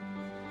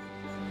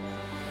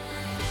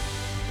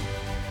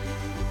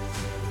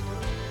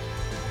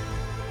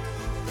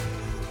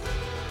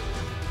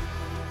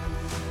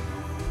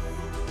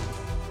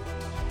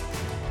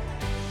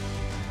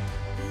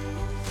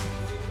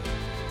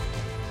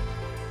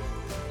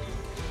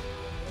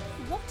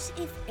What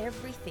if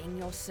everything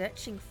you're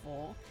searching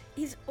for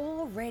is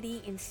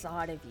already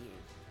inside of you?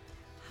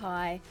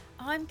 Hi,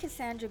 I'm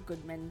Cassandra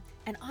Goodman,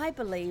 and I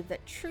believe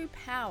that true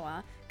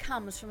power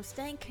comes from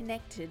staying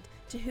connected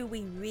to who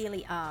we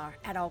really are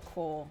at our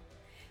core.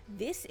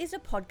 This is a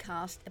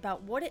podcast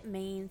about what it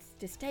means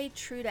to stay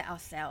true to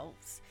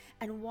ourselves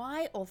and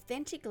why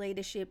authentic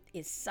leadership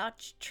is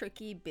such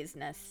tricky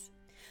business.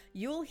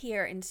 You'll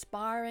hear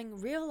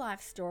inspiring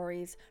real-life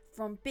stories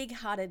from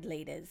big-hearted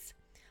leaders.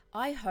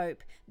 I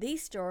hope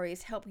these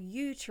stories help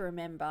you to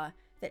remember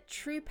that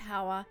true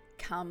power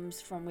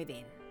comes from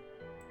within.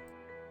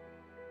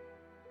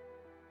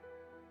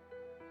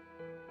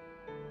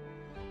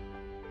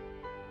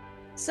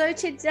 So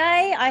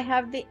today I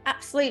have the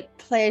absolute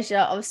pleasure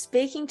of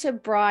speaking to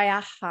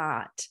Briar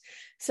Harte.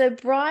 So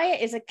Briar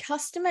is a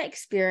customer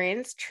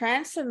experience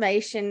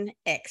transformation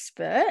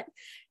expert.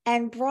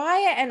 And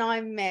Briar and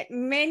I met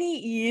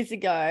many years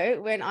ago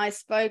when I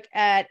spoke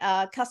at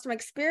a customer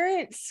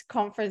experience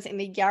conference in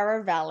the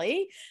Yarra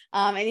Valley.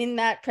 And in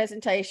that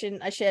presentation,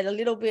 I shared a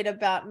little bit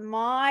about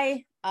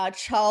my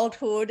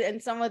childhood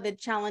and some of the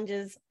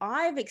challenges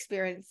I've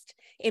experienced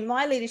in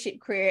my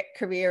leadership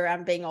career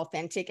around being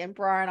authentic. And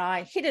Briar and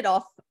I hit it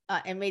off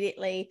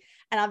immediately.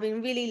 And I've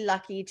been really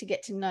lucky to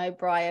get to know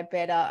Briar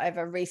better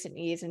over recent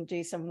years and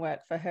do some work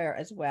for her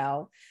as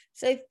well.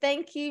 So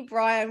thank you,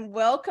 Brian.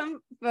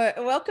 Welcome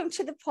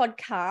to the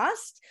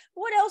podcast.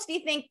 What else do you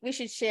think we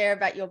should share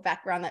about your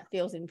background that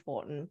feels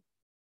important?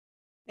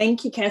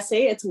 Thank you,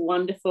 Cassie. It's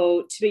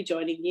wonderful to be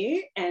joining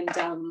you. And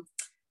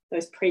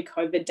those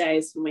pre-COVID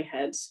days when we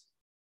had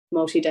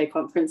multi-day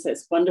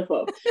conferences,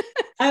 wonderful.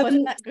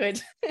 Wasn't that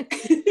good?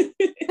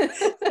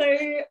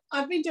 So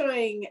I've been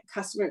doing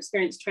customer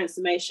experience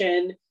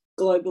transformation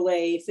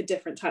globally for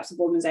different types of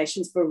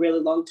organizations for a really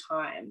long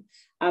time.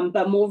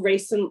 But more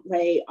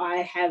recently, I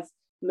have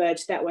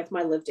merged that with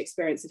my lived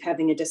experience of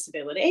having a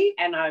disability,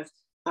 and I've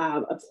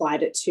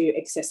applied it to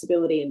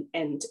accessibility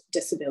and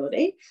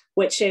disability,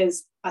 which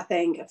is, I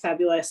think, a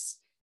fabulous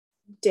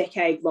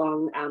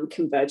decade-long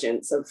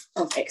convergence of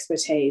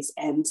expertise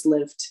and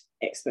lived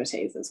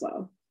expertise as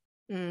well.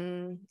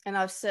 And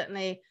I've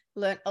certainly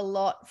learned a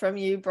lot from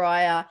you,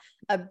 Briar,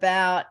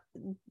 about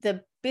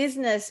the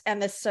business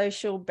and the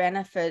social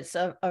benefits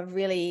of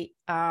really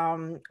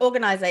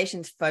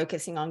organizations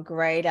focusing on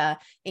greater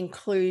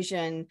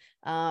inclusion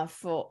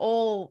for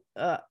all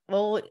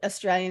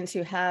Australians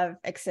who have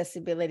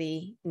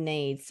accessibility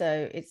needs.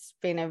 So it's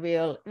been a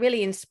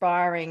really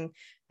inspiring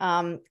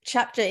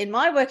chapter in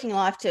my working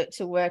life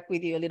to work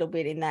with you a little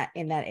bit in that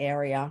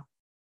area.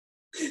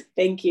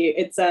 Thank you.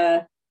 It's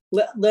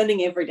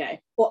learning every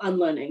day, or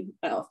unlearning,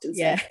 I often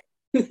say.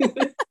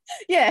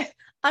 Yeah,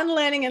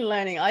 unlearning and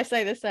learning. I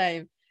say the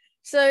same.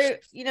 So,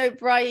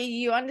 Briar,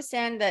 you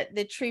understand that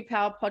the True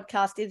Power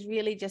podcast is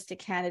really just a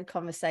candid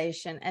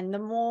conversation. And the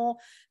more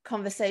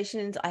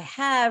conversations I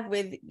have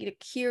with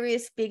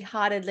curious,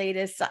 big-hearted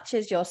leaders such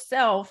as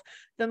yourself,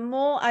 the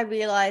more I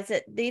realize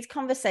that these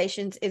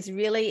conversations is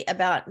really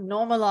about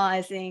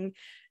normalizing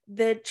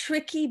the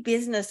tricky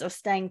business of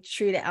staying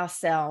true to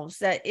ourselves.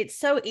 That it's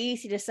so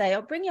easy to say,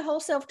 oh, bring your whole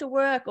self to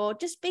work, or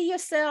just be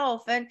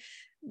yourself.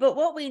 But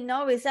what we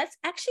know is that's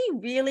actually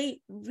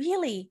really,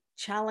 really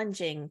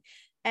challenging,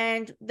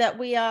 and that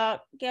we are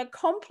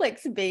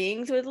complex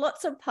beings with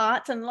lots of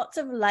parts and lots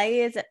of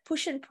layers that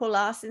push and pull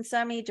us in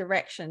so many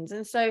directions.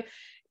 And so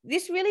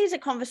this really is a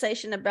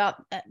conversation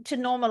about to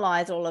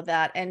normalize all of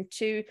that and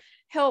to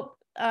help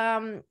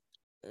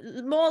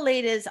more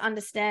leaders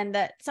understand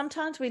that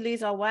sometimes we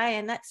lose our way,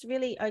 and that's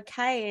really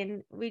okay.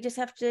 And we just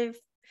have to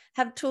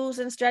have tools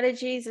and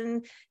strategies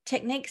and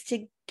techniques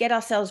to get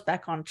ourselves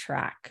back on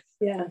track.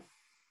 Yeah.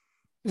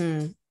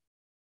 So,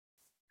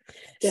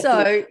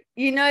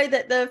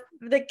 that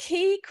the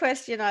key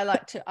question I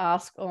like to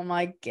ask all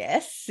my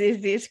guests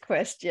is this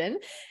question.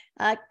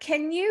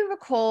 Can you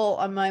recall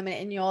a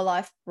moment in your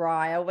life,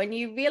 Briar, when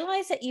you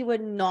realized that you were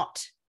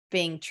not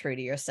being true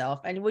to yourself?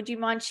 And would you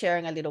mind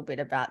sharing a little bit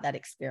about that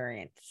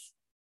experience?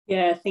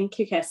 Yeah, thank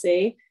you,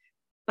 Cassie.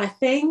 I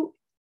think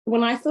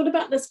when I thought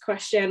about this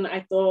question,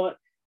 I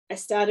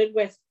started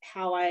with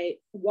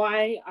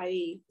why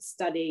I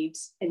studied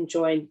and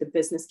joined the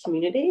business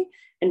community,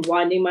 and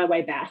winding my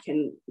way back,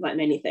 and like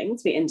many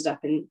things, we ended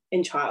up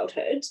in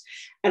childhood.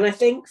 And I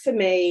think for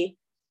me,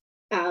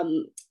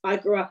 I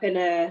grew up in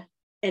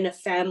a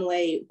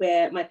family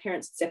where my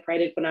parents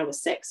separated when I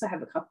was 6. I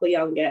have a couple of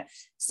younger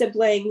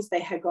siblings. They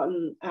had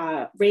gotten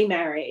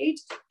remarried,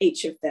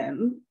 each of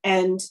them.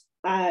 And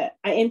I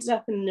ended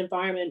up in an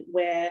environment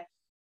where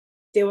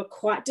there were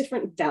quite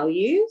different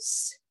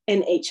values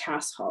in each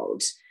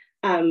household.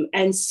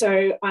 And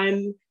so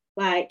I'm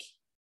like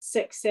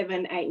 6,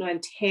 7, 8,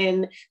 9,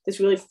 10, this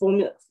really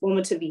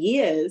formative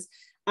years,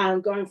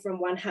 going from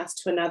one house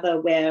to another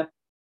where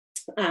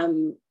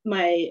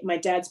my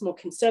dad's more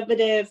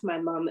conservative. My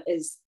mum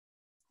is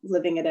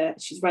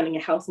she's running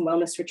a health and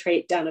wellness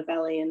retreat down a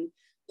valley in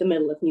the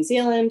middle of New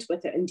Zealand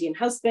with her Indian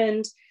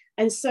husband.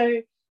 And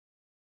so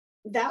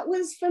that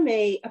was for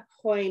me a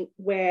point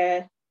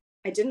where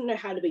I didn't know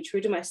how to be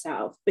true to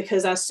myself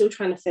because I was still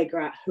trying to figure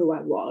out who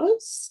I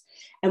was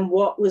and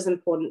what was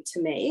important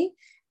to me.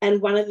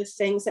 And one of the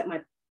things that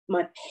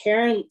my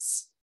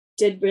parents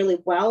did really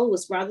well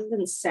was, rather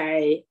than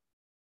say,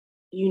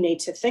 you need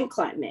to think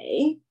like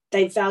me,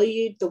 they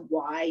valued the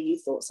why you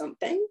thought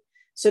something.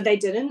 So they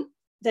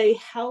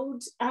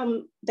held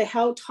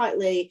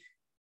tightly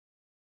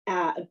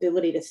our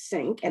ability to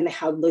think, and they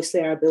held loosely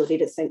our ability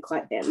to think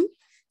like them.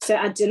 So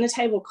our dinner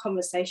table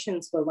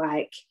conversations were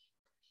like,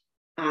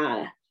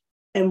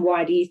 and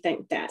why do you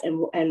think that?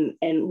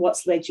 And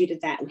what's led you to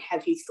that? And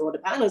have you thought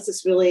about it? And it was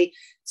this really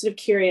sort of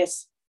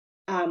curious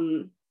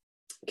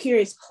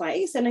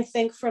place. And I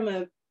think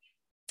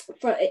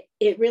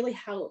it really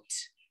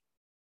helped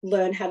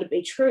learn how to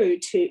be true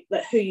to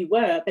who you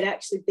were, but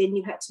actually then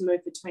you had to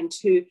move between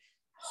two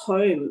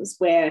homes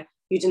where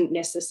you didn't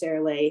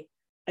necessarily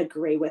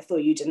agree with, or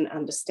you didn't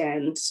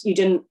understand, you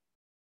didn't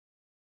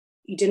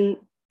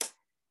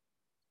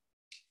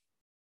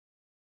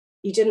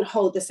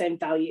hold the same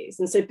values.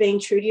 And so being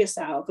true to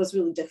yourself was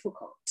really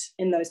difficult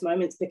in those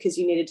moments because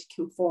you needed to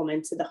conform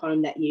into the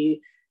home that you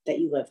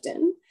lived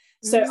in.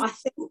 So I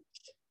think,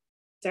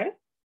 sorry?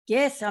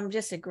 Yes, I'm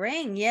just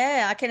agreeing.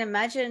 Yeah, I can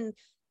imagine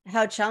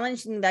how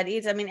challenging that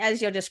is. I mean,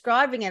 as you're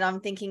describing it,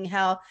 I'm thinking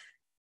how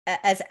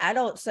as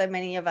adults, so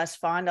many of us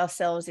find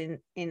ourselves in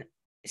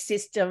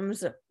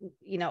systems,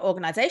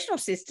 organizational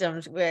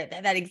systems where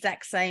that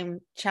exact same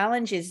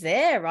challenge is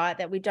there, right?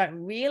 That we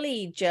don't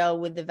really gel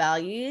with the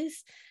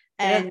values.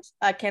 And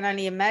I can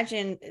only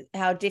imagine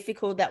how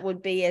difficult that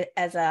would be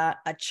as a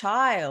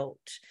child.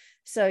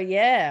 So,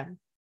 yeah.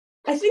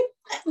 I think,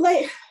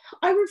 like,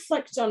 I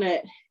reflect on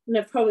it, and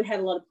I've probably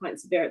had a lot of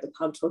pints of beer at the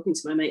pub talking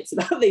to my mates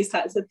about these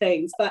types of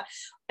things. But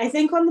I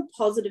think on the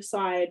positive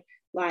side,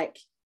 like,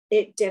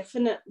 it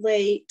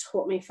definitely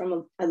taught me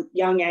from a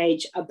young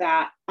age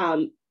about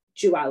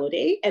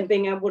duality and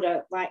being able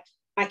to, like,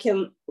 I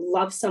can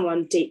love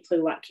someone deeply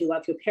like you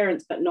love your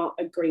parents, but not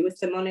agree with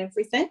them on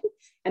everything.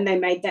 And they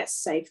made that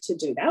safe to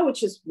do that,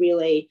 which is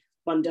really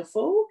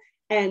wonderful.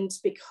 And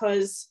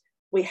because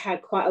we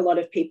had quite a lot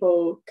of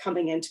people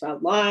coming into our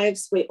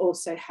lives, we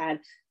also had,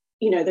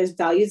 those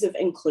values of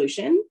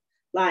inclusion.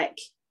 Like,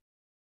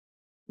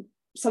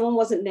 someone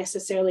wasn't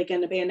necessarily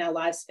going to be in our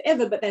lives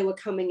forever, but they were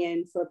coming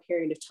in for a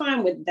period of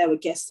time, whether they were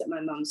guests at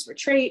my mum's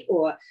retreat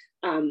or,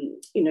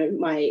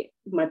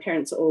 my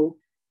parents are all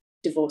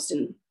divorced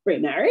and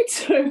remarried.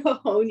 So a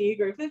whole new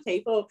group of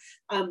people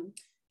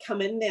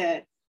come in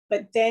there.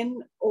 But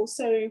then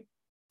also,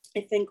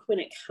 I think when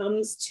it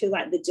comes to,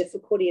 like, the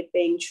difficulty of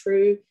being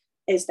true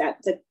is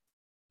that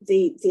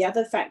the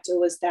other factor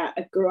was that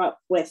I grew up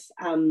with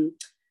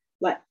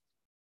like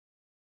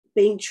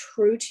being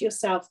true to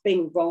yourself,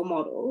 being role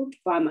modeled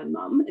by my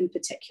mum in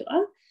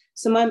particular.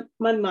 So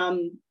my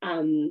mum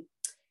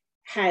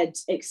had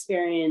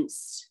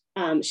experienced,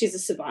 she's a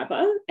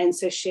survivor, and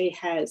so she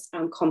has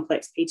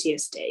complex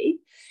PTSD,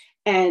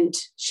 and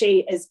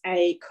she is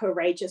a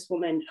courageous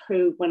woman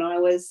who, when I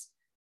was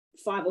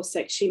 5 or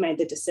 6, she made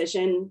the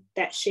decision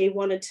that she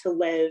wanted to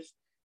live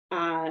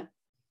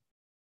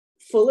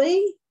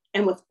fully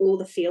and with all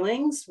the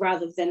feelings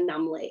rather than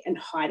numbly and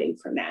hiding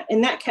from that.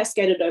 And that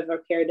cascaded over a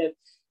period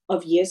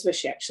of years where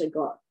she actually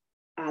got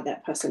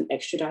that person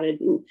extradited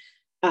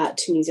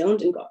to New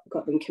Zealand and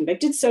got them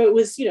convicted. So it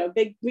was,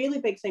 a really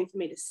big thing for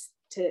me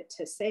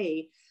to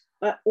see.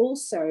 But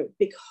also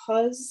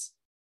because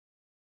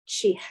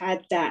she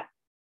had that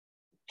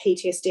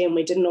PTSD and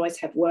we didn't always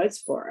have words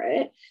for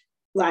it,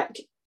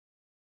 like,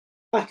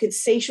 I could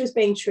see she was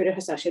being true to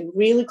herself. She had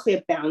really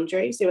clear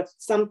boundaries. There were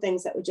some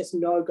things that were just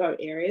no-go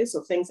areas,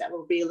 or things that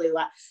were really,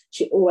 like,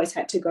 she always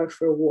had to go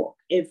for a walk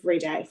every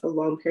day for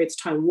long periods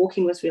of time.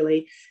 Walking was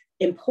really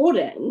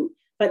important.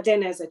 But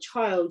then as a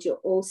child,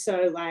 you're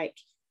also, like,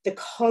 the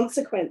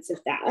consequence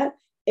of that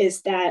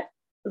is that,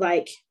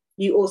 like,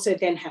 you also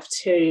then have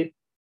to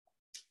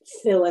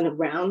fill in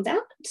around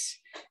that.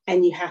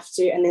 And you have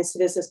to, and then so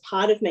there's this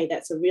part of me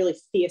that's a really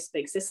fierce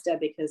big sister,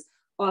 because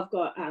I've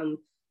got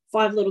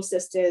 5 little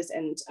sisters,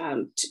 and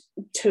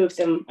 2 of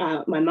them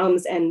my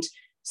mum's. And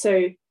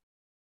so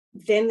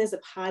then there's a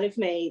part of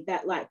me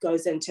that, like,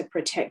 goes into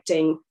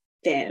protecting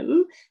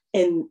them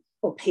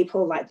or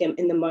people like them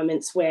in the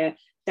moments where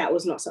that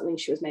was not something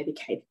she was maybe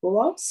capable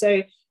of.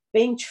 So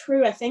being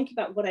true, I think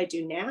about what I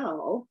do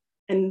now,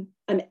 and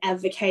I'm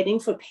advocating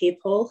for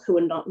people who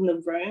are not in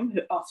the room,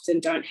 who often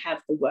don't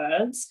have the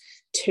words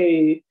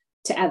to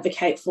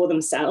advocate for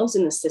themselves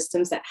in the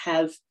systems that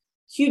have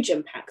huge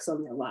impacts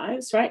on their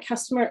lives, right?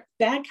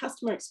 Bad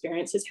customer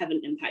experiences have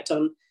an impact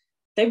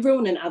they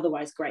ruin an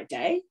otherwise great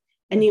day.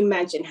 And you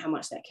imagine how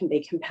much that can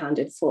be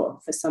compounded for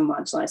some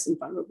marginalized and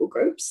vulnerable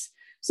groups.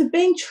 So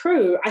being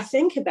true, I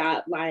think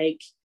about,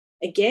 like,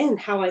 again,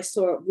 how I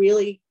saw it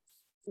really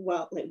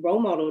well, like, role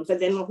modeled,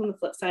 but then on the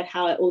flip side,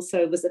 how I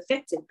also was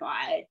affected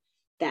by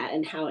that,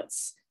 and how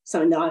it's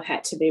something that I've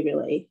had to be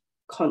really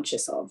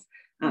conscious of,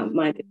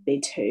 my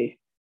ability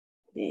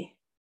to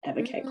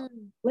advocate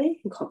confidently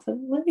and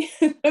confidently.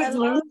 I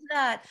love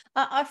that.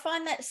 I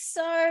find that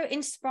so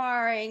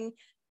inspiring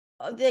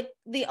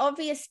the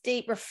obvious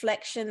deep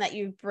reflection that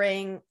you've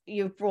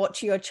brought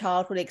to your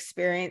childhood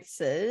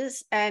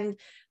experiences, and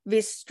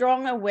this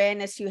strong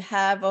awareness you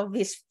have of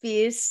this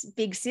fierce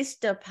big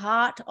sister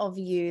part of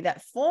you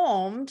that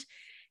formed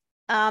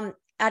out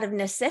of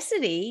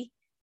necessity,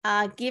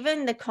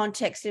 given the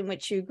context in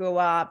which you grew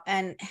up,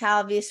 and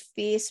how this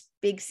fierce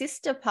big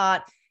sister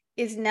part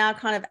is now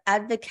kind of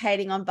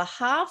advocating on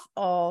behalf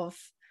of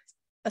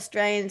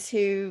Australians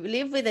who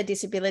live with a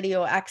disability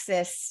or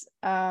access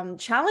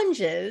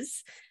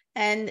challenges,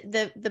 and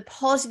the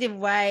positive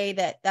way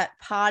that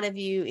part of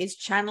you is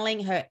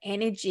channeling her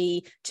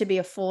energy to be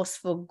a force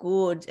for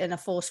good and a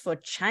force for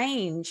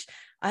change.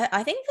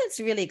 I think that's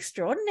really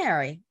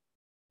extraordinary.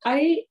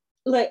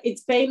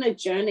 It's been a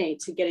journey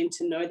to getting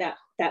to know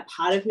that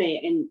part of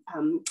me.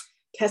 And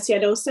Cassie,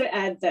 I'd also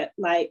add that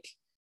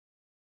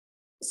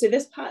so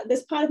this part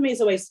of me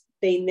has always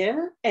been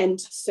there, and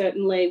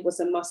certainly was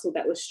a muscle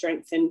that was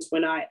strengthened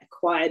when I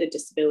acquired a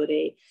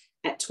disability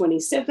at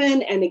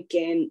 27, and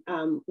again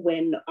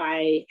when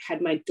I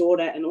had my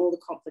daughter and all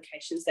the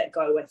complications that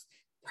go with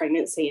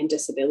pregnancy and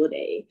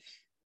disability.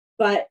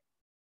 But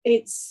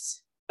I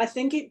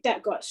think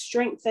that got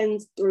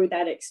strengthened through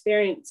that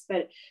experience.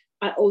 But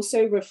I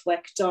also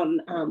reflect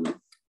on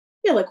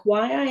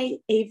why I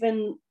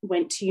even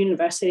went to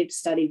university to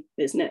study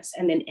business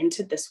and then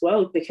entered this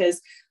world,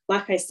 because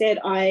like I said,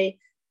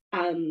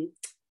 at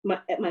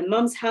my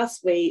mum's house,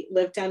 we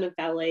lived down a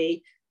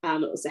valley.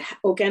 It was an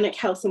organic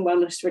health and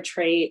wellness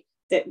retreat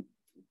that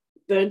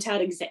burnt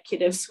out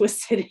executives were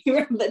sitting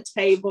around the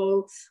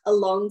table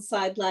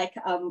alongside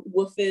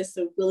woofers,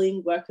 so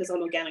willing workers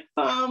on organic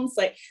farms.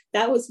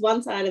 That was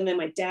one side. And then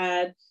my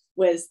dad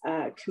was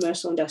a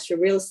commercial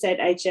industrial real estate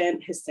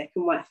agent. His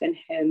second wife and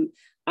him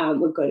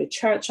would go to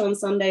church on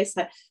Sundays.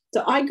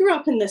 So I grew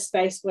up in this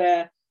space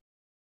where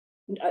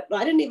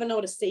I didn't even know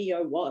what a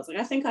CEO was.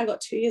 I think I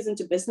got 2 years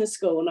into business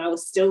school and I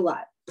was still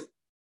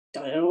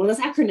don't know what this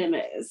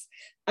acronym is.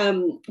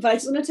 But I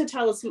just wanted to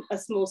tell a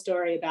small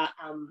story about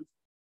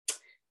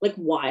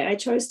why I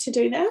chose to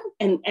do that,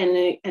 and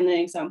an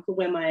example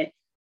where my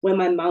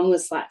mum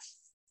was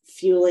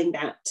fueling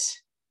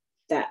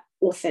that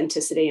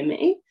authenticity in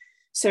me.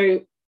 So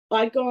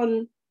I'd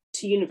gone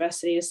to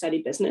university to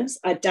study business.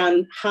 I'd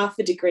done half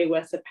a degree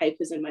worth of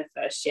papers in my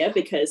first year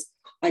because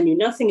I knew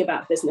nothing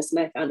about business and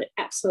I found it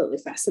absolutely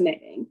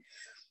fascinating.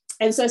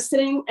 And so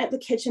sitting at the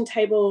kitchen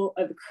table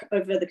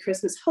over the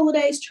Christmas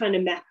holidays, trying to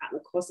map out the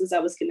courses I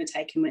was going to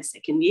take in my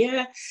second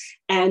year.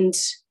 And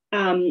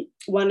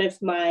one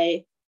of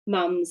my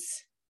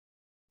mum's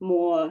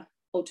more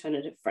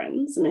alternative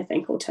friends, and I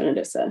think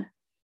alternatives are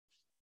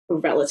a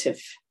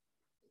relative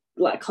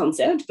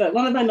concept, but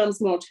one of my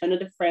mum's more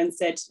alternative friends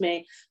said to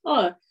me,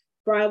 "Oh,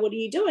 Briar, what are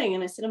you doing?"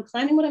 And I said, "I'm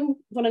planning what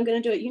I'm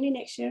going to do at uni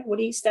next year." "What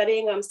are you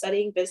studying?" "I'm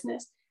studying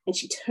business." And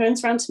she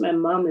turns around to my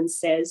mum and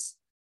says,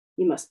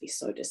 "You must be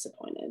so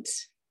disappointed."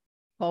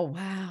 Oh,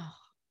 wow.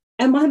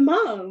 And my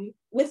mum,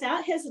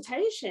 without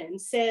hesitation,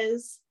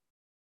 says,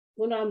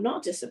 "Well, no, I'm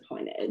not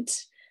disappointed.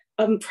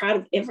 I'm proud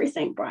of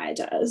everything Briar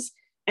does.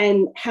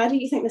 And how do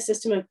you think the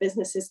system of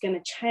business is going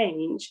to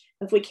change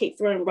if we keep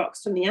throwing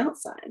rocks from the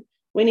outside?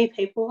 We need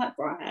people like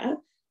Briar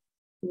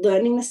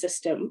learning the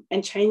system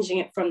and changing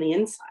it from the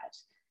inside."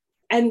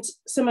 And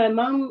so my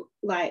mum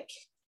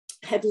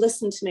had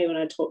listened to me when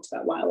I talked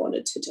about why I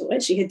wanted to do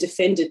it. She had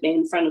defended me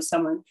in front of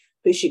someone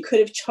who she could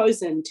have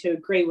chosen to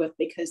agree with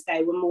because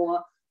they were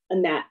more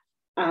in that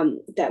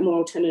more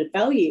alternative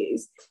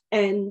values.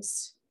 And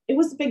it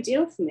was a big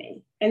deal for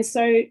me. And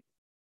so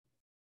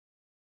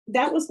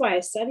that was why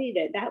I studied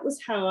it. That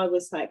was how I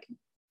was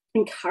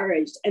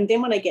encouraged. And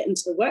then when I get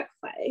into the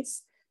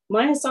workplace,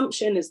 my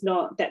assumption is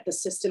not that the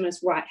system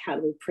is right, how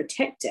do we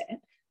protect it?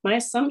 My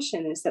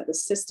assumption is that the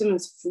system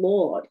is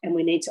flawed and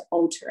we need to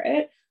alter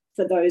it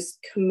for those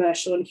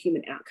commercial and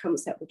human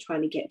outcomes that we're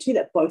trying to get to,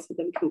 that both of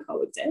them can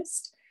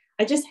coexist.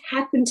 I just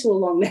happened to,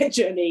 along that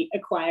journey,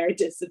 acquire a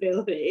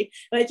disability.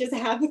 And I just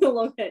happened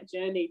along that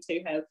journey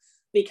to have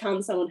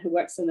become someone who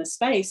works in this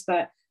space.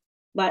 But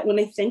when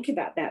I think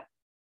about that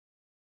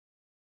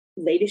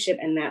leadership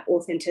and that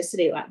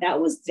authenticity, that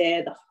was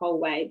there the whole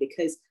way,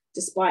 because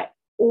despite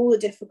all the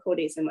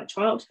difficulties in my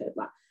childhood,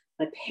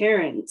 my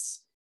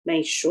parents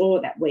made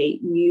sure that we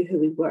knew who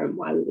we were and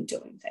why we were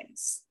doing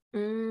things.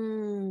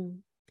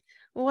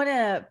 What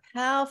a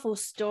powerful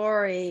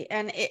story.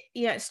 And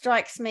it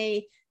strikes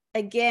me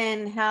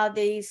again how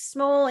these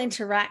small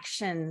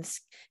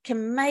interactions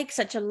can make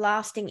such a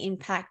lasting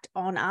impact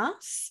on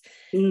us.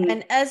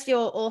 And as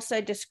you're also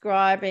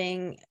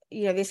describing,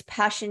 this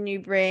passion you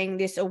bring,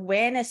 this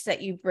awareness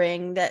that you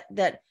bring,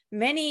 that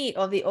many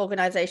of the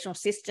organizational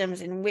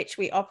systems in which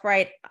we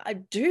operate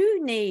do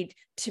need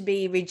to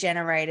be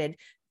regenerated,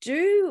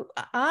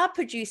 are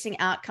producing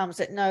outcomes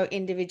that no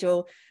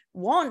individual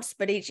wants,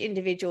 but each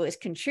individual is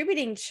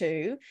contributing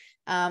to.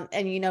 And,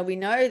 we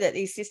know that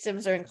these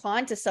systems are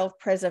inclined to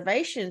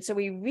self-preservation. So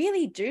we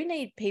really do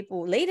need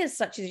people, leaders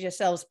such as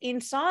yourselves,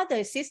 inside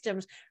those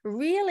systems,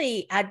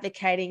 really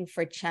advocating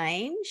for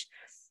change.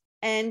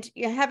 And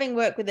having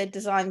worked with a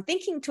design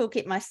thinking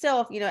toolkit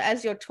myself,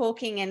 as you're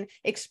talking and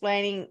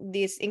explaining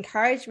this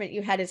encouragement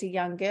you had as a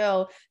young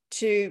girl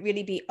to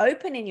really be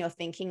open in your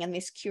thinking and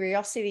this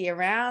curiosity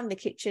around the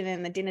kitchen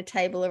and the dinner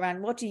table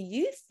around what do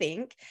you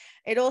think,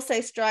 it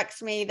also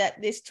strikes me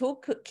that this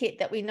toolkit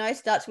that we know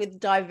starts with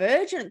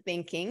divergent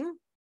thinking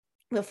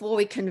before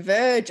we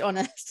converge on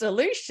a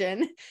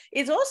solution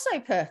is also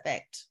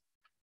perfect.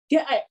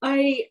 Yeah,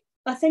 I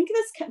think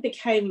this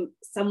became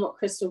somewhat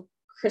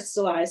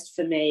crystallized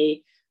for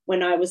me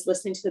when I was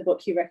listening to the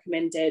book you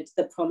recommended,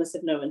 The Promise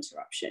of No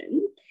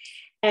Interruption.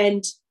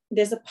 And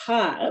there's a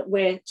part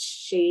where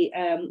she,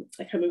 I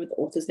can't remember the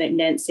author's name,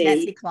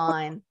 Nancy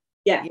Klein.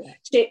 Yeah.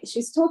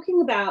 She's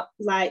talking about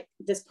like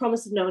this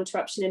promise of no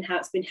interruption and how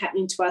it's been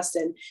happening to us.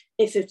 And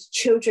if as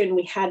children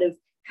we had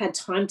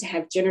time to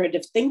have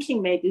generative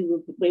thinking, maybe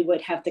we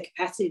would have the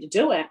capacity to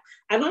do it.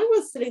 And I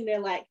was sitting there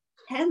like,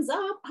 hands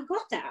up, I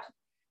got that.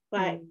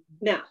 Like,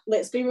 now,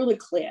 let's be really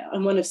clear.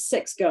 I'm one of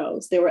 6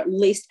 girls. There were at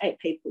least 8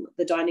 people at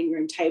the dining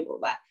room table.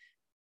 Like,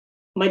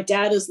 my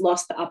dad has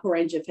lost the upper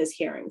range of his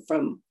hearing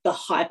from the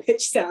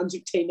high-pitched sounds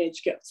of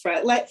teenage girls,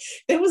 right? Like,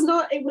 it was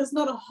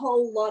not a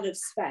whole lot of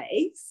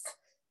space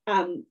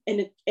in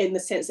the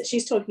sense that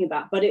she's talking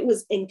about, but it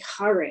was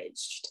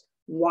encouraged.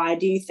 Why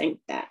do you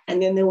think that?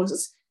 And then there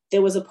was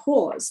a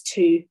pause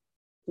to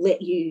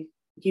let you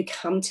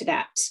come to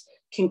that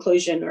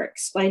conclusion or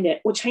explain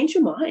it or change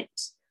your mind.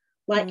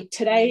 Like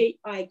today,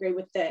 I agree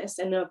with this,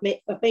 and I've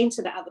been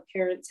to the other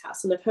parents'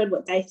 house and I've heard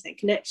what they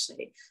think. And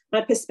actually,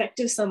 my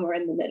perspective somewhere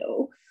in the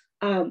middle.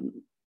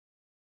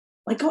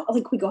 We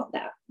got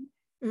that.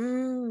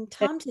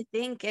 Time to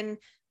think and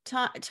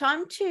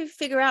time to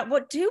figure out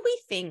what do we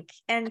think,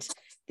 and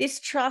this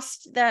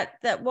trust that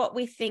what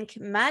we think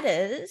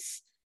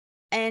matters,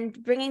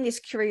 and bringing this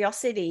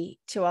curiosity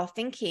to our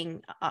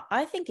thinking,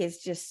 I think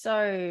is just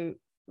so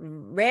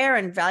rare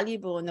and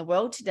valuable in the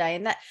world today.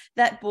 And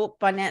that book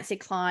by Nancy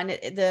Klein,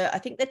 I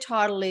think the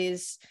title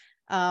is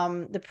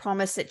The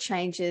Promise That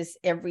Changes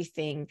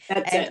Everything.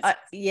 That's and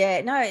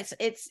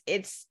it.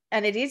 It's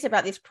and it is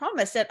about this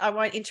promise that I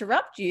won't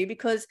interrupt you,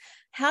 because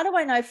how do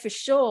I know for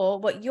sure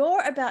what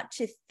you're about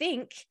to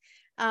think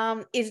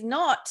is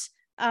not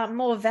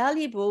more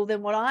valuable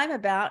than what I'm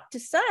about to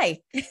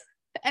say?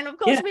 And of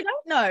course, we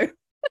don't know.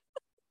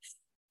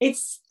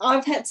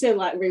 I've had to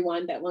like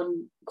rewind that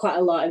one quite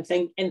a lot and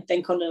think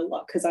on it a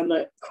lot, because I'm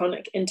a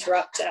chronic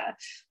interrupter.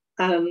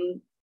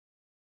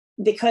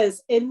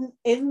 Because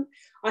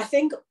I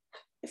think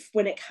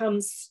when it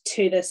comes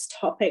to this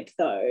topic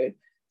though,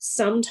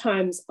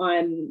 sometimes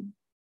I'm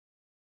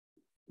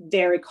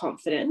very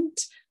confident.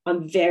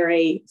 I'm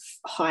very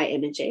high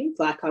energy.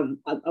 Like I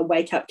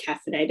wake up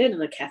caffeinated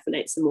and I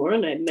caffeinate some more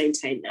and I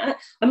maintain that.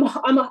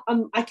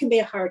 I can be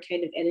a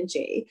hurricane of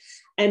energy,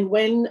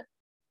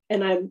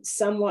 and I'm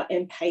somewhat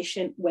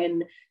impatient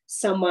when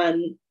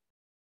someone's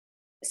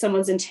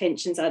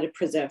intentions are to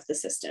preserve the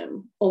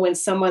system, or when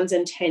someone's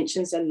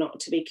intentions are not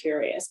to be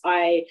curious.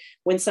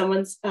 When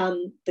someone's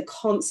the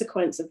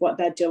consequence of what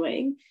they're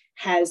doing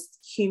has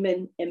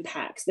human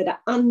impacts that are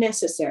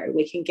unnecessary.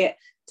 We can get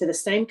to the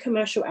same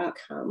commercial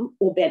outcome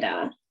or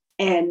better,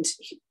 and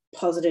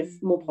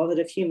more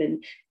positive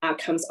human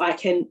outcomes.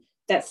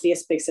 That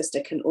fierce big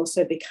sister can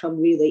also become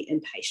really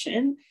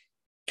impatient,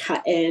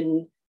 cut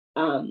in,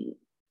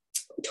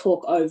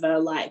 talk over,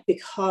 like,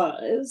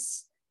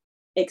 because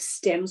it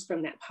stems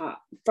from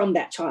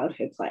that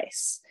childhood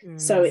place.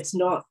 So it's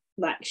not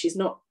like she's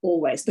not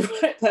always the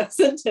right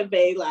person to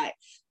be like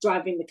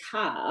driving the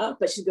car,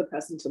 but she's a good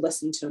person to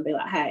listen to and be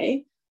like,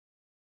 hey,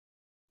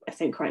 I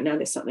think right now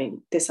there's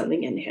something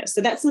in here.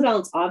 So that's the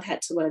balance I've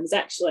had to learn, is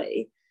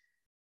actually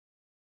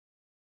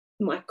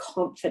my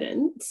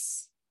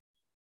confidence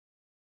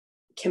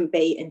can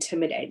be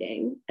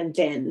intimidating, and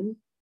then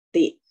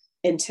the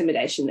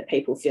intimidation that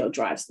people feel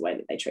drives the way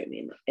that they treat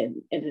me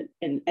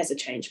in as a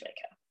change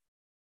maker.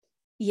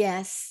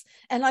 Yes.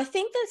 And I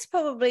think that's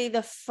probably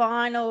the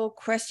final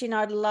question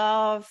I'd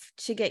love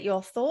to get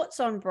your thoughts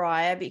on,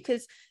 Briar,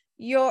 because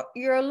you're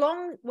a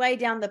long way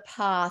down the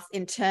path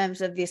in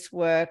terms of this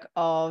work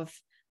of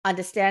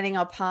understanding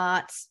our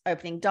parts,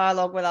 opening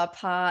dialogue with our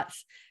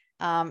parts,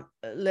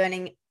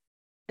 learning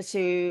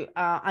to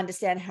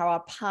understand how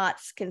our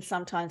parts can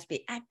sometimes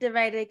be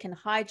activated, can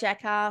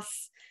hijack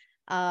us.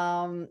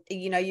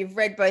 You've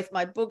read both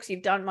my books,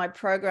 you've done my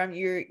program,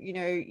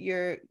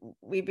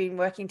 we've been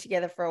working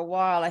together for a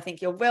while. I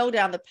think you're well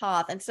down the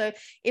path. And so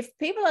if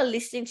people are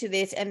listening to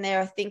this and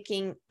they're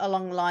thinking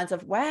along the lines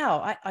of,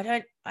 wow,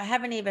 I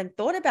haven't even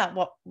thought about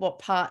what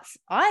parts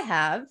I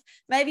have.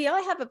 Maybe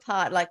I have a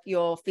part like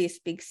your fierce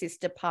big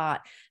sister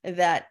part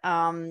that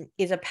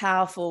is a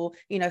powerful,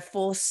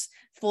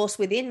 force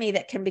within me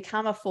that can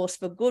become a force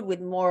for good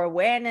with more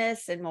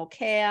awareness and more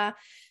care.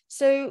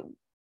 So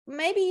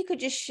maybe you could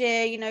just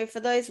share, for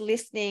those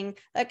listening,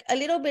 like a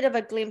little bit of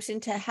a glimpse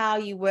into how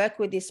you work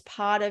with this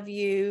part of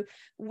you.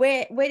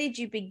 Where did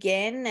you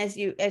begin as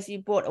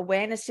you brought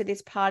awareness to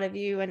this part of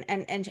you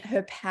and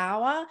her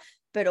power,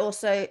 but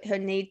also her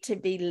need to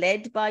be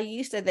led by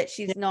you so that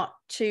she's not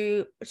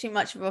too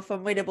much of a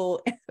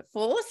formidable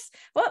force?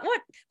 What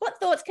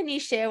thoughts can you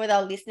share with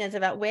our listeners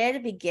about where to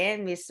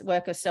begin this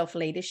work of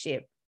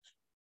self-leadership?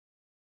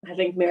 I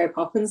think Mary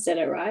Poppins did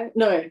it, right?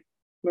 No,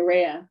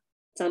 Maria.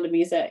 Sound of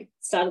Music.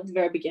 Start at the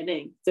very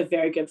beginning. It's a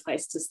very good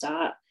place to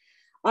start.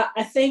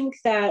 I think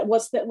that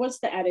what's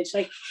the adage?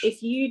 Like,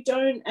 if you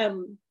don't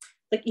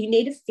like, you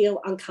need to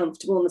feel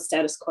uncomfortable in the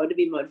status quo to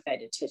be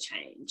motivated to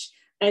change.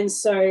 And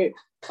so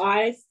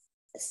I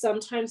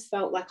sometimes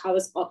felt like I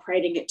was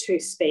operating at two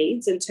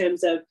speeds in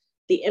terms of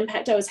the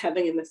impact I was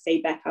having and the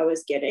feedback I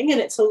was getting. And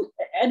it's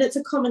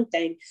a common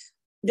thing.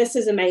 This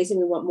is amazing.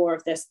 We want more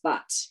of this,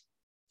 but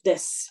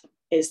this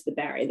is the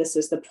barrier. This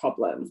is the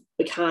problem.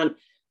 We can't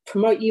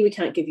promote you. We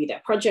can't give you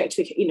that project.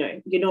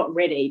 You're not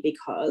ready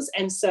because.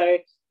 And so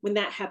when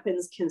that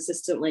happens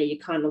consistently, you're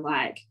kind of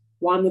like,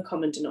 well, I'm the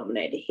common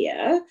denominator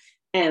here.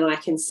 And I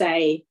can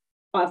say,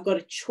 I've got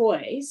a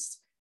choice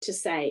to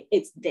say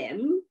it's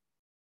them,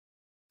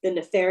 the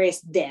nefarious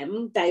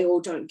them, they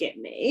all don't get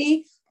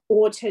me,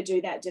 or to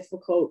do that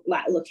difficult,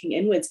 like, looking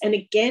inwards. And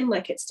again,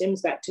 like, it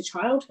stems back to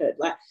childhood.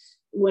 Like,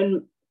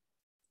 when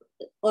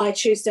I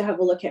choose to have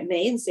a look at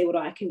me and see what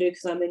I can do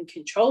because I'm in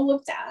control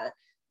of that.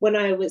 When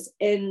I was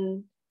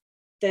in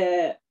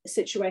the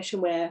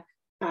situation where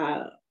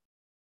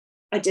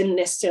I didn't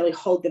necessarily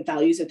hold the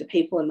values of the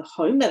people in the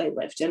home that I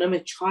lived in. I'm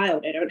a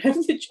child. I don't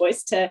have the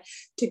choice to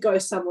go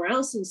somewhere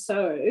else. And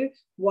so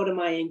what am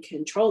I in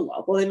control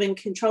of? Well, I'm in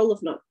control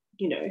of not,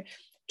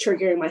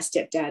 triggering my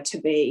stepdad to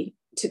be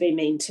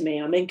mean to me.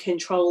 I'm in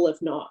control of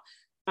not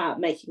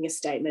making a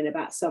statement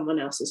about someone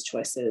else's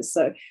choices.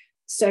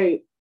 So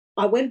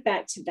I went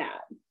back to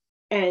that.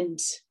 And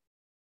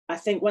I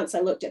think once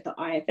I looked at the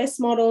IFS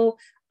model,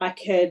 I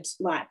could,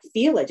 like,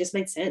 feel it just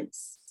made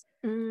sense.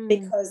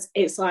 Because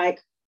it's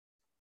like,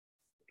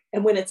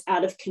 and when it's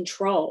out of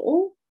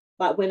control,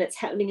 like when it's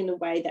happening in a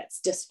way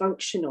that's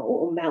dysfunctional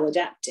or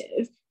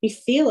maladaptive, you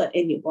feel it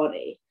in your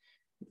body.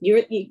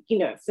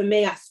 For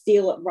me, I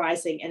feel it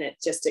rising and it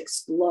just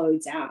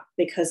explodes out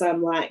because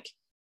I'm like,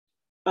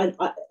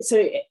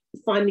 so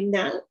finding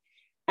that.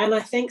 And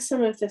I think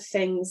some of the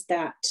things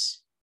that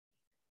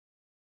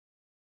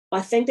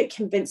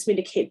convinced me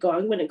to keep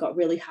going when it got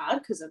really hard,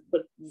 because I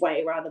would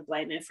way rather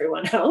blame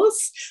everyone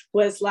else,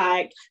 was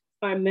like,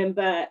 I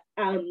remember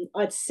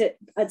I'd sit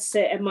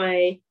at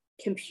my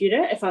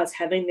computer if I was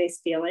having these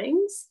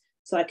feelings,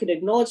 so I could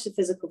acknowledge the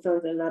physical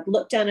feelings, and I'd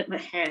look down at my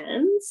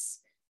hands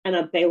and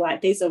I'd be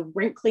like, these are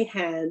wrinkly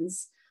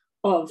hands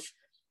of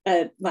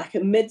like a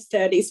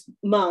mid-30s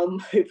mum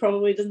who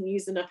probably doesn't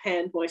use enough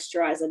hand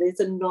moisturizer. These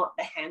are not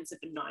the hands of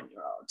a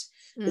 9-year-old.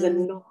 These are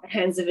not the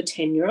hands of a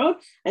 10-year-old.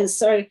 And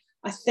so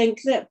I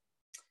think that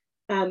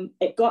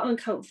it got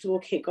uncomfortable,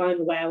 kept going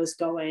the way I was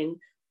going.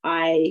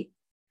 I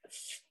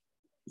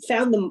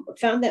found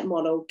that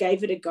model,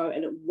 gave it a go,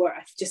 and it worked.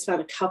 I just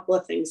found a couple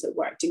of things that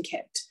worked and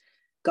kept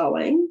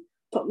going.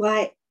 But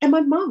and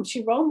my mum,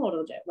 she role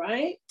modeled it,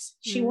 right?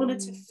 She wanted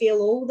to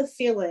feel all the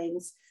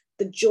feelings,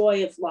 the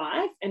joy of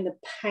life and the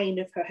pain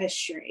of her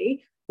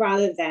history,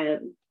 rather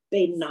than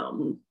be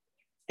numb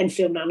and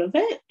feel none of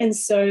it. And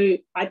so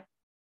I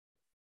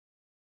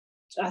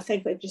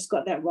think I just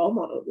got that role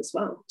model as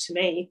well to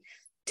me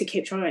to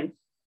keep trying.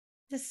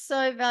 It's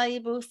so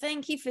valuable.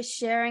 Thank you for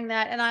sharing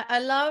that. And I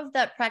love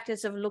that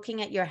practice of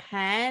looking at your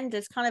hand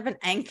as kind of an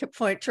anchor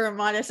point to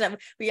remind us that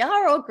we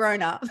are all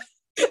grown up.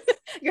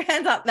 Your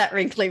hand's up that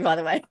wrinkly, by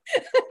the way.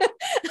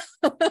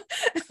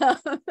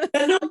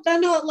 they're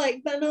not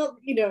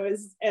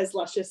as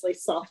lusciously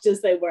soft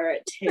as they were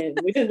at 10.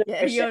 We didn't.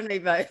 Yeah, you and me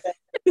both.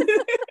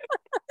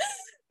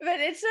 But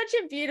it's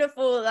such a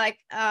beautiful,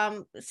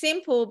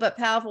 simple but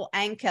powerful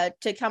anchor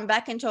to come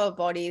back into our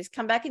bodies,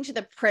 come back into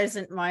the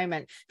present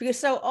moment. Because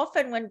so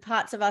often when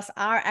parts of us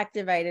are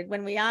activated,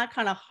 when we are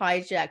kind of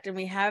hijacked and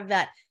we have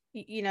that,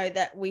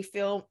 that we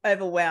feel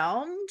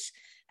overwhelmed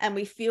and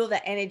we feel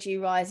that energy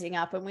rising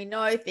up and we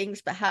know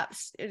things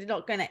perhaps are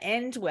not going to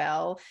end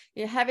well,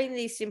 having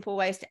these simple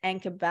ways to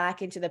anchor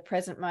back into the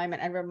present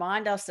moment and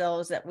remind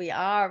ourselves that we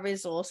are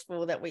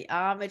resourceful, that we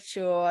are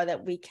mature,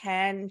 that we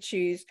can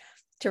choose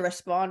to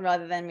respond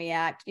rather than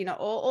react,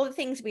 all the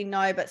things we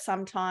know, but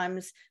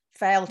sometimes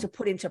fail to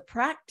put into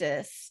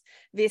practice.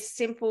 This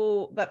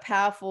simple but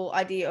powerful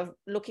idea of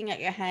looking at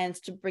your hands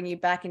to bring you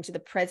back into the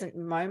present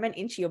moment,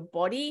 into your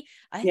body,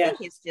 I think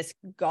it's just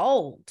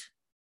gold.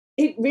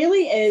 It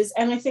really is.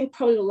 And I think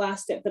probably the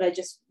last step that I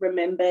just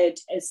remembered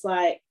is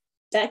like,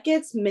 that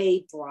gets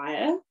me,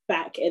 Briar,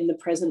 back in the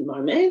present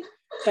moment,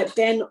 but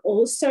then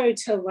also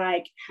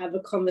to have a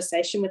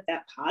conversation with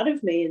that part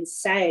of me and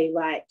say,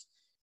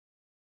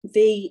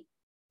 the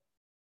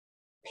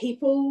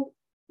people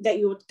that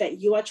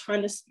you are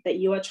trying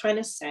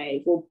to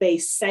save will be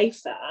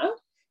safer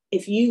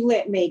if you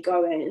let me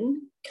go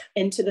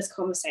into this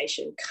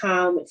conversation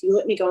calm, if you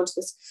let me go into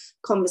this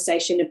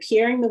conversation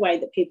appearing the way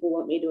that people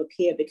want me to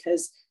appear,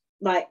 because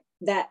like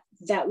that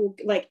will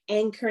like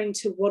anchoring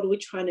to what are we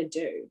trying to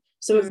do.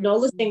 So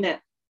acknowledging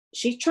that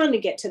she's trying to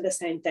get to the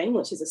same thing,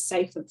 which is a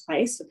safer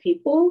place for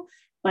people,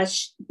 but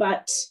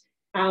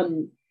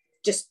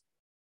just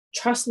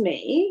trust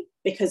me,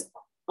 because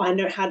I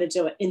know how to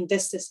do it in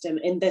this system,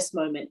 in this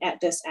moment,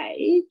 at this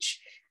age.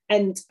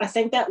 And I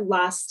think that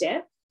last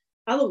step,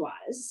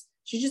 otherwise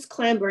she's just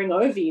clambering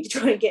over you to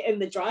try and get in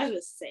the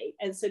driver's seat.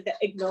 And so that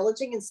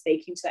acknowledging and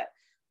speaking to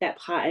that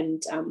part,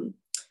 and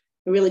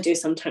I really do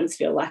sometimes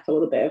feel like a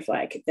little bit of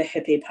like the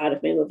hippie part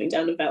of me living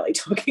down a valley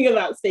talking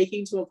about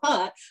speaking to a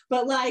part,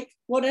 but like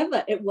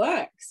whatever, it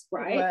works,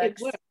 right? It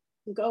works.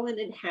 Go in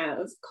and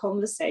have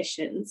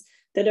conversations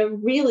that are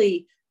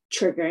really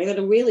triggering, that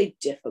are really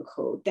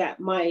difficult, that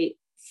my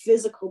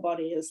physical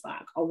body is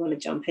like, I want to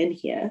jump in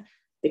here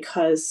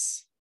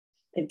because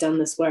they've done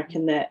this work,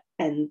 and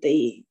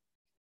the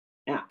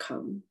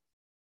outcome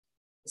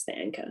is the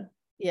anchor.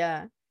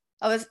 Yeah.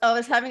 I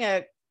was having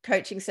a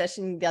coaching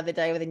session the other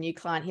day with a new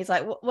client. He's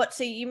like, what,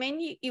 so you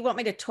mean you want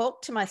me to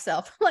talk to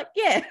myself? I'm like,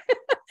 yeah.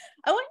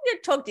 I want you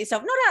to talk to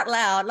yourself, not out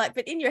loud, like,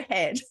 but in your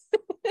head.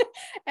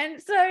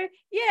 And so,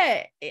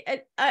 yeah,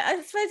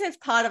 I suppose that's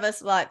part of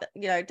us, like,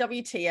 you know,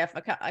 WTF,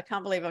 I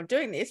can't believe I'm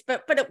doing this,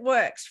 but it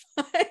works,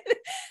 right?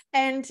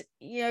 And,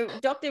 you know,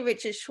 Dr.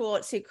 Richard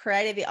Schwartz, who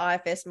created the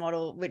IFS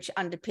model, which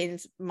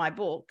underpins my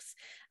books,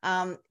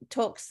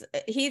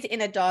 he's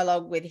in a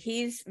dialogue with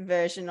his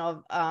version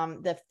of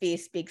the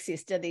fierce big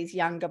sister, these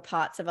younger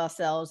parts of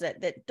ourselves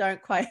that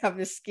don't quite have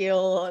the skill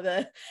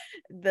or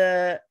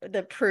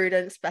the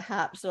prudence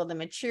perhaps, or the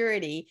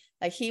maturity.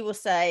 Like, he will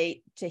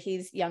say to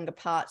his younger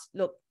parts,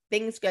 look,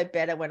 things go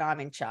better when I'm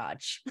in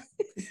charge.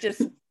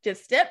 just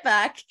step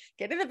back,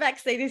 get in the back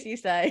seat, as you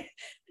say,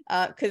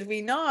 because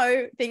we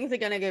know things are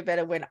going to go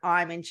better when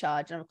I'm in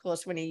charge. And of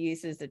course, when he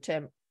uses the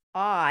term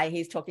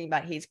he's talking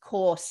about his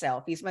core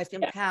self, his most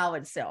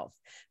empowered self,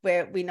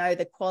 where we know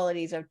the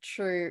qualities of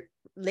true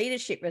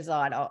leadership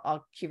reside: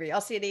 our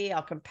curiosity,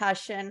 our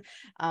compassion,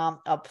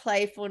 our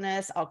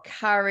playfulness, our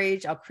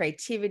courage, our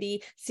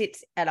creativity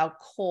sits at our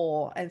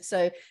core. And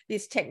so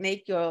this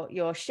technique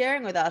you're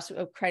sharing with us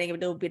of creating a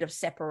little bit of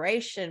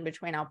separation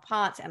between our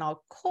parts and our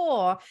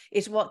core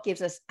is what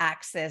gives us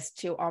access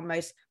to our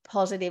most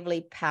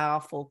positively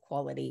powerful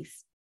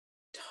qualities.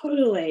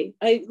 Totally.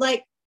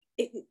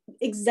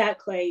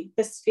 Exactly.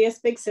 This fierce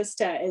big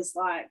sister is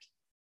like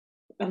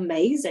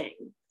amazing.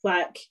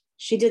 Like,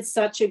 she did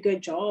such a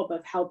good job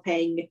of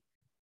helping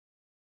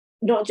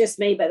not just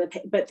me,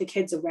 but the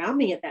kids around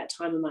me at that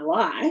time in my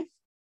life.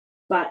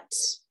 But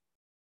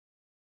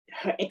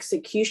her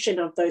execution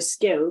of those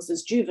skills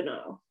is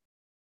juvenile.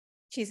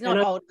 She's not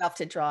old enough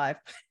to drive.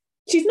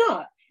 She's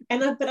not.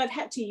 But I've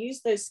had to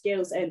use those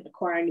skills in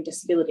acquiring a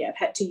disability. I've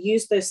had to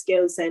use those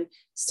skills in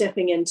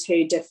stepping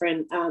into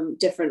different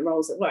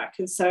roles at work.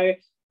 And so,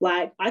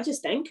 like, I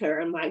just thank her.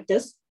 I'm like,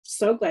 just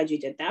so glad you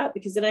did that,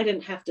 because then I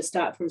didn't have to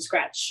start from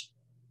scratch,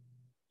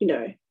 you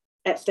know,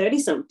 at 30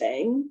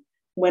 something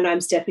when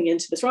I'm stepping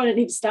into this role. I didn't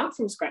need to start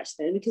from scratch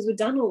then, because we've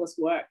done all this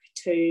work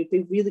to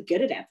be really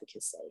good at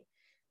advocacy.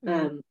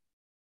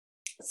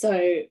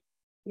 So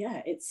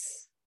yeah,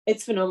 it's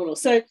phenomenal.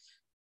 So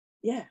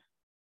yeah.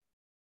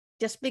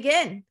 Just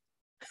begin.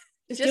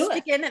 Just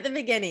begin at the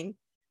beginning.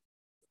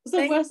 What's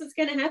the worst that's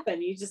going to happen?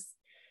 You just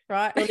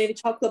right. You'll need a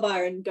chocolate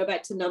bar and go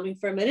back to numbing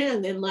for a minute,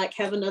 and then like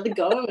have another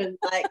go, and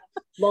like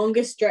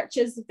longer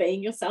stretches of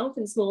being yourself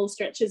and small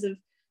stretches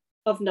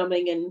of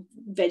numbing and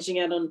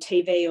vegging out on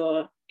TV,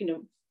 or, you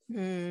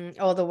know,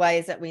 all the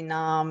ways that we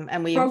numb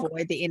and we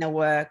avoid the inner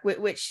work,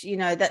 which, you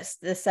know, that's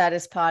the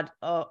saddest part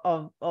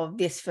of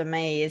this for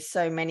me, is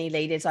so many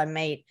leaders I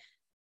meet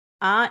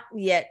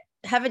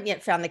haven't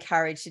yet found the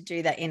courage to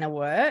do that inner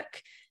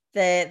work.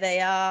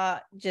 They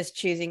are just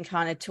choosing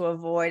kind of to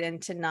avoid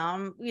and to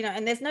numb, you know,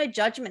 and there's no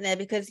judgment there,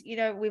 because, you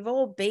know, we've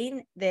all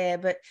been there,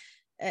 but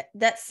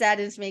that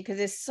saddens me, because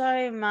there's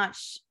so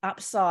much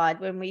upside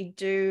when we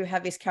do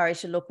have this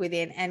courage to look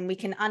within, and we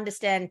can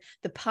understand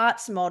the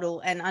parts model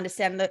and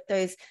understand that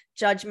those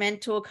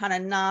judgmental kind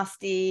of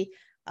nasty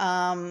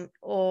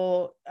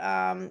or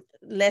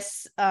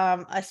less,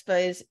 I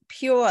suppose,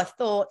 pure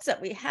thoughts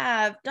that we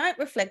have don't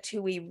reflect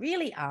who we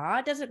really are.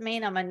 It doesn't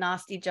mean I'm a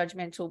nasty,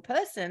 judgmental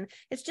person.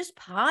 It's just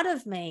part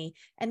of me,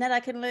 and that I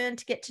can learn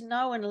to get to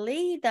know and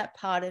lead that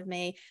part of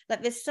me.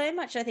 Like, there's so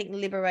much, I think,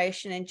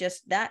 liberation in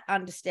just that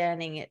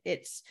understanding.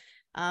 It's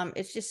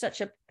just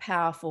such a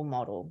powerful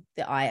model,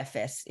 the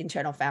IFS,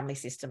 internal family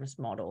systems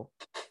model.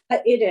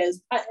 It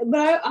is.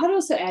 But I'd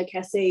also add,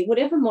 Cassie,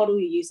 whatever model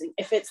you're using,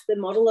 if it's the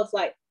model of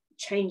like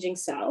changing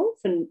self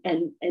and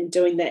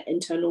doing that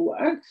internal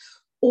work,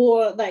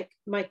 or like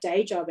my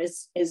day job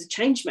is a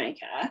change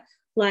maker,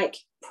 like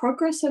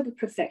progress over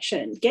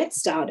perfection. Get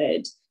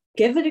started,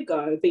 give it a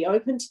go, be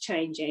open to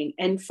changing,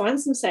 and find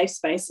some safe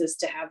spaces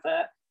to have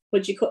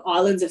what do you call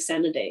islands of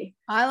sanity?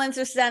 Islands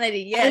of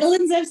sanity, yes.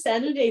 Islands of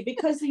sanity,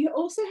 because you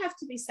also have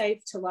to be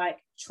safe to like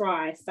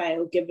try,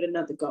 fail, give it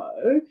another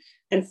go.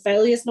 And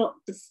failure is not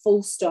the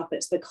full stop,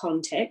 it's the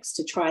context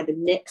to try the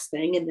next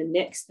thing and the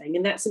next thing.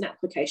 And that's an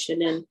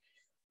application in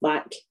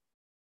like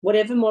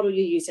whatever model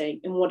you're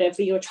using and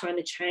whatever you're trying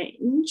to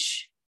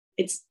change.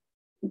 It's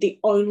the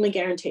only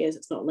guarantee is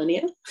it's not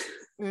linear.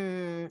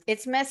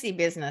 It's messy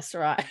business,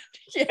 right?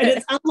 Yeah. And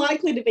it's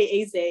unlikely to be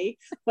easy,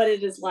 but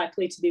it is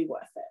likely to be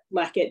worth it.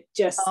 Like it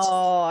just.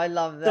 Oh, I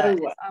love that.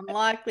 So it's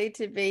unlikely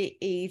to be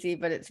easy,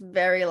 but it's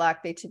very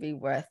likely to be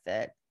worth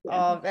it.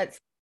 Yeah. Oh, that's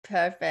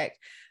perfect.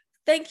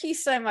 Thank you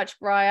so much,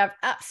 Briar. I've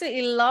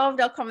absolutely loved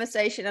our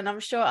conversation, and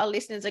I'm sure our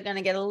listeners are going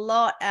to get a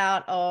lot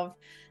out of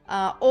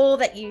all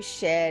that you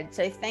shared.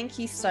 So thank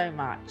you so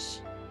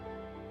much.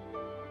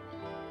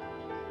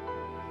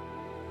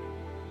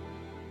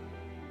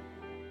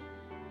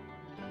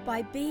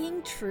 By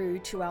being true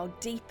to our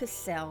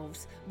deepest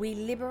selves, we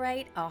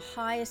liberate our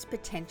highest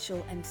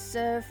potential and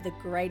serve the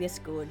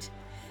greatest good.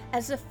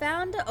 As the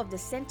founder of the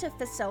Center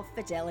for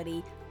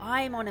Self-Fidelity,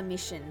 I am on a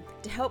mission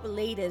to help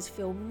leaders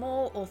feel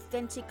more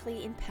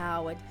authentically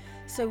empowered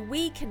so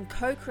we can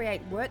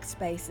co-create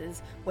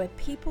workspaces where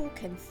people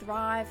can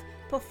thrive,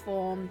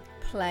 perform,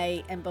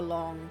 play, and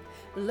belong.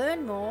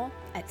 Learn more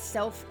at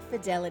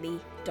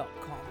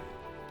selffidelity.com.